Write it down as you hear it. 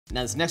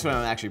Now this next one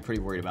I'm actually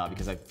pretty worried about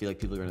because I feel like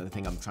people are gonna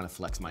think I'm trying to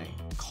flex my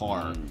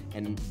car.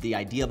 And the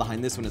idea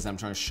behind this one is I'm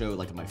trying to show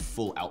like my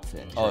full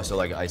outfit. Oh, so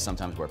like I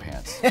sometimes wear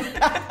pants.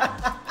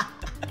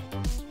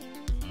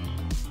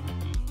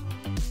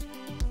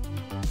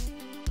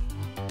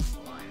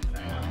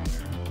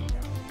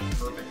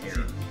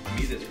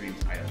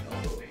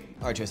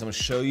 All right, Chase, I'm gonna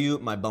show you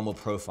my Bumble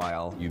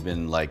profile. You've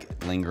been like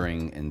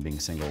lingering and being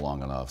single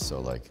long enough, so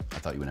like I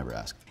thought you would never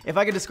ask. If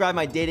I could describe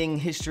my dating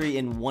history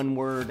in one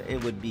word,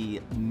 it would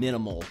be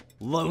minimal,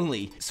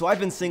 lonely. So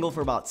I've been single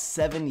for about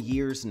 7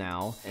 years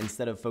now.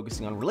 Instead of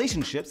focusing on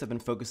relationships, I've been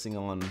focusing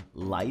on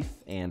life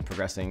and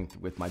progressing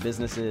with my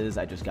businesses.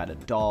 I just got a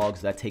dog,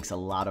 so that takes a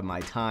lot of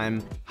my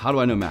time. How do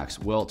I know Max?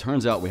 Well, it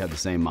turns out we have the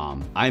same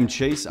mom. I'm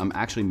Chase, I'm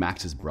actually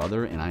Max's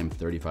brother, and I'm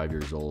 35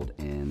 years old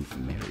and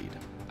married.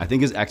 I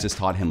think his ex has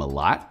taught him a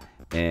lot,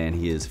 and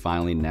he is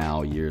finally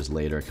now, years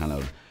later, kind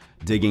of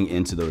digging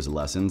into those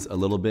lessons a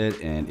little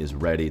bit and is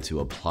ready to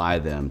apply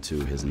them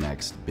to his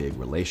next big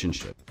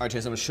relationship. All right,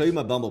 Chase, I'm gonna show you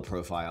my Bumble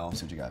profile.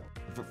 That's what you got.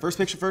 First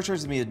picture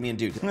is me and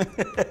dude.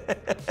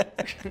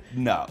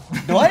 No.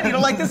 What? You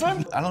don't like this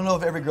one? I don't know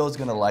if every girl's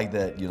gonna like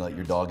that, you know, like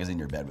your dog is in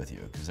your bed with you,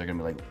 because they're gonna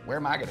be like, where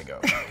am I gonna go?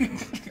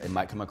 It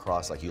might come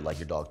across like you like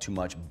your dog too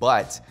much,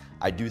 but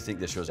I do think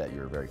this shows that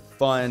you're very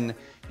fun,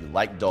 you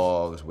like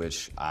dogs,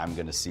 which I'm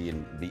gonna see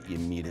and be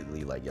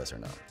immediately like yes or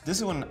no. This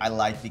is one I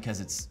like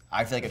because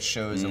I feel like it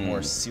shows a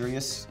more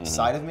serious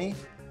side of me.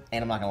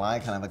 And I'm not gonna lie,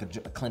 kind of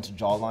like a clenched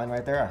jawline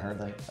right there. I heard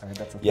that's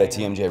a thing. Yeah,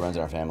 TMJ runs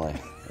in our family.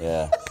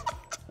 Yeah.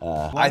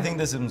 I think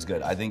this one's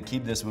good. I think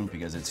keep this one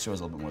because it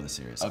shows a little bit more of the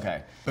serious.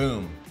 Okay,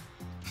 boom.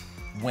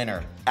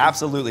 Winner.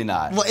 Absolutely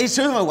not. Well, it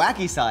shows my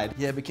wacky side.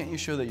 Yeah, but can't you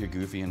show that you're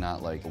goofy and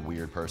not like a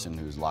weird person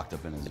who's locked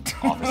up in his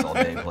office all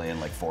day playing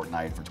like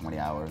Fortnite for 20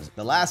 hours?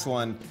 The last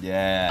one,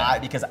 yeah.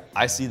 because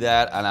I see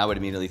that and I would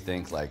immediately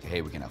think like,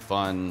 hey, we can have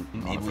fun.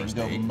 Maybe we can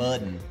go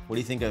mudding. What do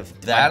you think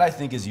of that? I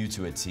think is you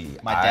to a T.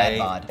 My dad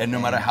bod. And no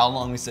matter how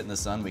long we sit in the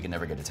sun, we can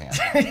never get a tan.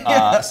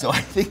 So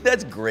I think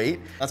that's great.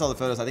 That's all the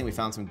photos. I think we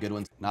found some good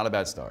ones. Not a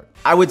bad start.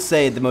 I would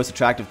say the most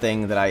attractive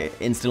thing that I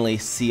instantly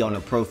see on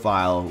a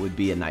profile would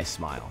be a nice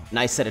smile.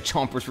 Nice set of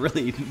chompers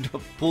really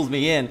pulls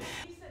me in.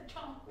 You said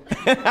chompers.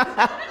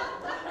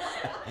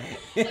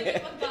 Like if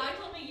a guy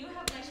told me you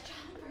have nice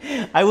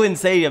chompers. I wouldn't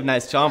say you have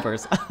nice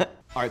chompers.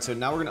 All right, so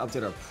now we're gonna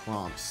update our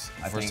prompts.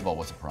 First of all,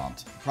 what's a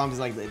prompt? Prompt is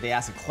like they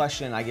ask a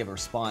question, I give a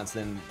response,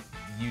 then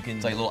you can.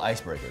 It's like little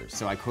icebreakers.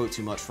 So I quote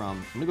too much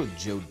from, I'm gonna go with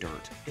Joe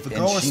Dirt. If a And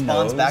girl she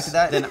responds knows? back to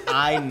that, then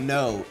I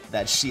know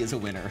that she is a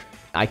winner.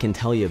 I can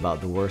tell you about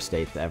the worst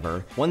date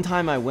ever. One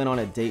time I went on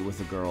a date with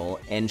a girl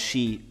and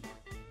she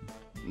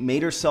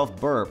made herself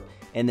burp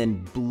and then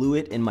blew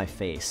it in my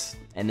face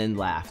and then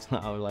laughed.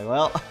 I was like,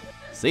 well,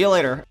 see you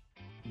later.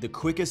 The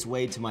quickest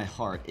way to my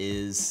heart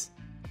is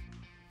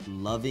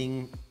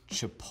loving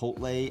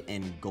Chipotle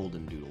and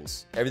Golden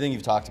Doodles. Everything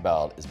you've talked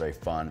about is very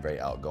fun, very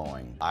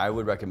outgoing. I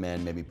would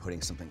recommend maybe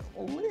putting something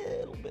a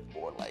little bit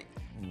more like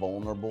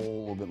vulnerable, a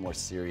little bit more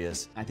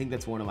serious. I think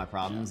that's one of my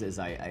problems is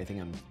I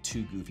think I'm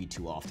too goofy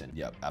too often.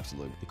 Yep,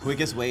 absolutely. The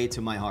quickest way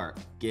to my heart,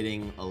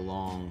 getting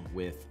along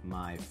with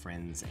my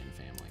friends and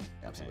family.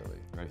 Absolutely. Okay.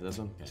 Ready for this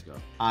one? Okay. Let's go.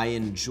 I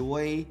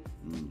enjoy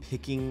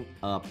picking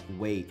up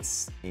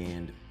weights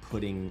and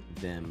putting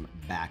them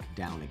back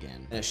down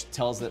again. And it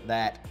tells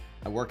that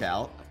I work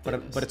out,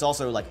 but it's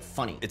also like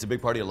funny. It's a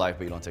big part of your life,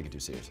 but you don't take it too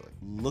seriously.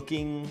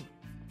 Looking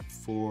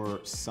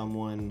for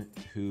someone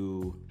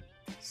who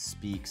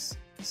speaks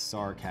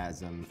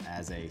sarcasm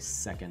as a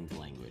second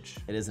language.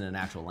 It isn't an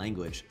actual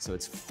language, so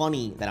it's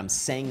funny that I'm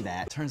saying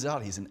that. Turns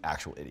out he's an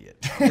actual idiot.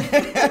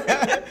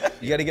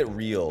 You gotta get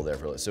real there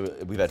for so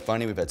we've had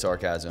funny, we've had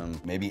sarcasm,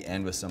 maybe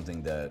end with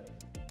something that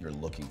you're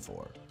looking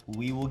for.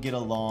 We will get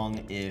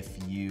along if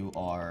you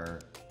are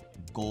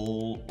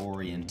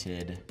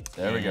goal-oriented.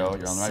 There we go,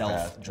 you're on the right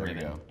path. There you Self-driven.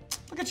 go.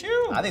 Look at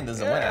you. I think this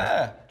is a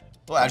winner.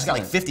 Well, I just got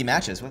like 50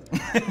 matches.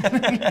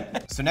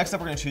 So next up,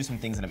 we're gonna choose some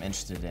things that I'm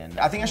interested in.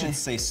 I think I should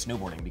say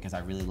snowboarding because I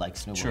really like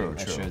snowboarding. True,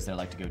 that true. shows that I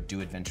like to go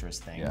do adventurous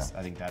things. Yeah.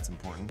 I think that's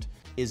important.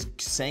 Is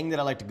saying that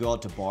I like to go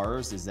out to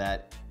bars, is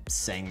that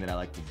saying that I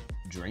like to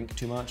drink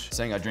too much?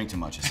 Saying I drink too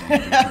much is saying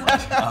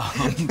I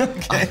drink too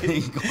much. I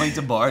think going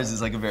to bars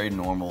is like a very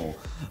normal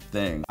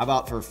thing. How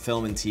about for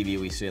film and TV,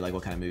 we say like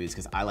what kind of movies?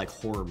 Because I like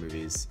horror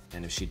movies,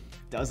 and if she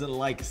doesn't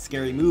like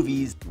scary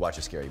movies, You watch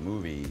a scary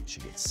movie,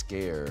 she gets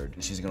scared,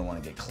 she's gonna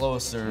wanna get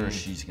closer,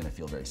 she's gonna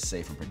feel very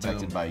safe and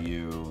protected Boom. by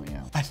you, you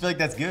know. I feel like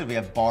that's good. We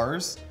have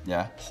bars,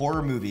 Yeah,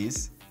 horror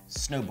movies,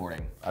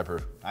 snowboarding. I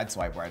approve. I'd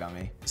swipe right on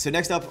me. So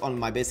next up on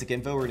my basic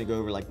info, we're gonna go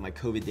over like my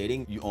COVID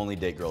dating. You only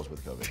date girls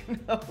with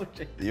COVID. No,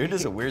 You're into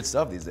some weird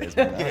stuff these days,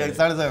 man. okay,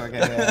 start us over. Okay,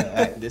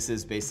 yeah. This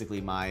is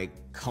basically my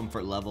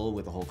comfort level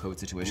with the whole COVID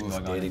situation Oof,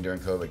 going on. dating during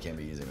COVID can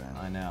be easy, man.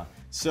 I know.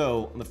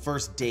 So on the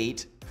first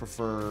date,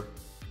 prefer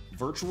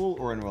virtual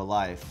or in real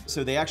life.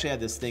 So they actually had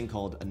this thing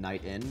called a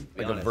night in.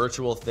 Like a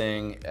virtual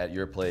thing at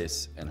your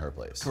place and her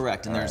place.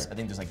 Correct, and I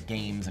think there's like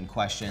games and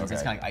questions. Okay.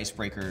 It's kind of like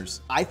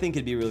icebreakers. I think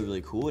it'd be really,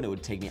 really cool, and it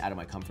would take me out of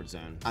my comfort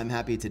zone. I'm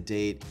happy to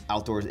date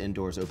outdoors,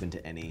 indoors, open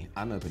to any.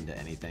 I'm open to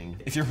anything.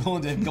 If you're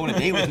willing to go on a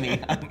date with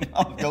me,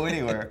 I'll go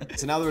anywhere.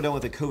 So now that we're done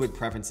with the COVID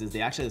preferences,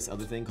 they actually have this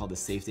other thing called the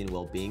Safety and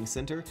Wellbeing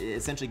Center. It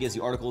essentially gives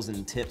you articles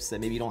and tips that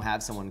maybe you don't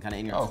have someone kind of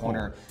in your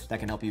corner that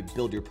can help you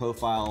build your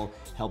profile,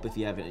 help if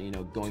you have,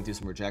 going through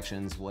some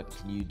rejections, what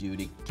can you do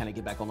to kind of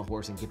get back on the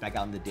horse and get back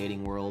out in the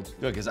dating world.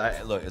 Good, because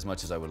look, as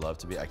much as I would love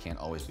to be, I can't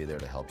always be there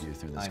to help you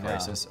through this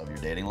crisis of your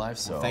dating life.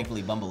 So well,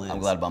 thankfully Bumble is. I'm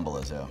glad Bumble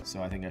is, yeah.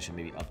 So I think I should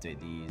maybe update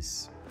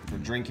these. For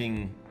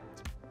drinking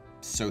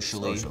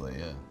socially. Socially,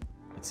 yeah.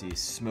 Let's see,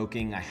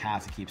 smoking, I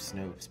have to keep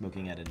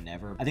smoking at a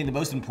never. I think the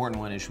most important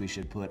one is we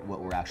should put what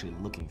we're actually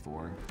looking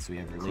for. So we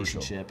have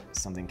relationship,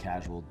 something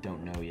casual,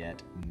 don't know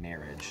yet,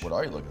 marriage. What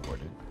are you looking for,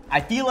 dude? I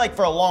feel like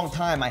for a long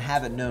time I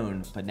haven't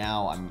known, but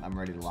now I'm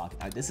ready to lock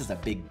it. This is a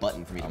big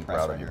button for me to press. I'm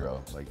proud of you,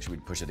 bro. Like, should we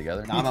push it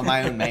together? I'm a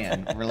my own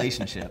man,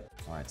 relationship.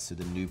 All right, so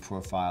the new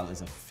profile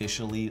is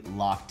officially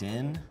locked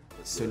in.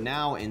 So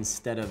now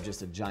instead of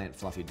just a giant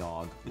fluffy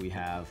dog, we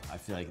have, I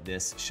feel like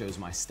this shows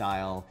my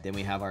style. Then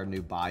we have our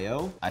new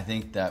bio. I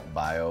think that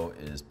bio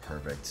is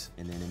perfect.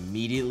 And then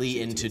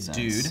immediately into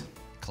dude.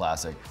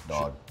 Classic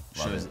dog.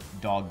 Shows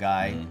dog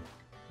guy.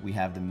 We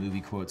have the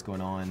movie quotes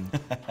going on.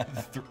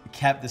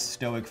 Kept the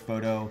stoic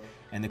photo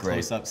and the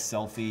close-up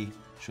selfie.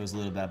 Shows a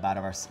little bit about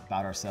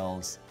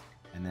ourselves.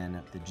 And then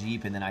the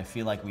Jeep, and then I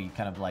feel like we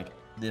kind of like,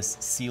 this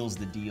seals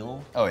the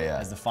deal. Oh yeah.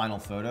 As the final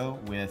photo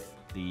with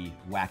the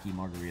wacky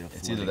margarita.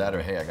 It's either that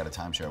or, hey, I got a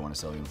timeshare I want to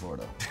sell you in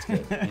Florida.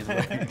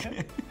 It's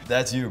good.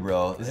 That's you,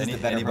 bro.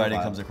 Anybody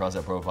comes across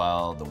that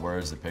profile, the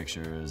words, the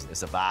pictures,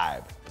 it's a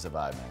vibe. It's a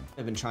vibe, man.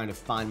 I've been trying to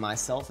find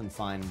myself and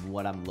find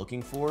what I'm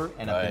looking for,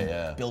 and I've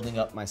been building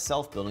up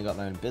myself, building up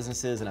my own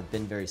businesses, and I've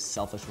been very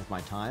selfish with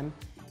my time.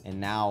 And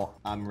now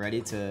I'm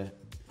ready to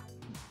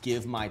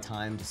give my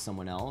time to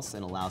someone else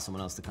and allow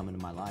someone else to come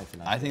into my life.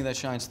 And I think that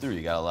shines through.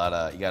 You got a lot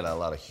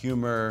of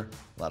humor,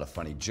 a lot of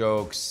funny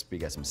jokes. You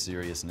got some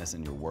seriousness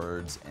in your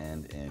words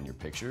and in your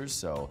pictures.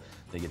 So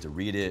they get to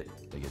read it,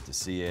 they get to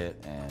see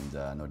it,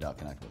 and no doubt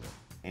connect with it.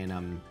 And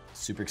I'm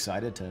super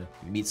excited to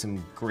meet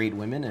some great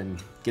women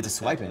and get to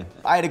swiping.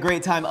 I had a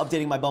great time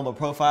updating my Bumble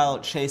profile.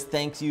 Chase,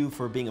 thank you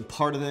for being a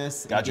part of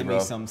this. Gotcha, Give me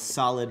some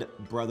solid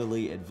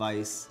brotherly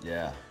advice.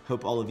 Yeah.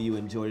 Hope all of you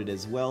enjoyed it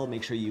as well.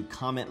 Make sure you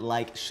comment,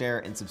 like, share,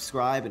 and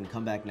subscribe, and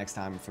come back next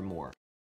time for more.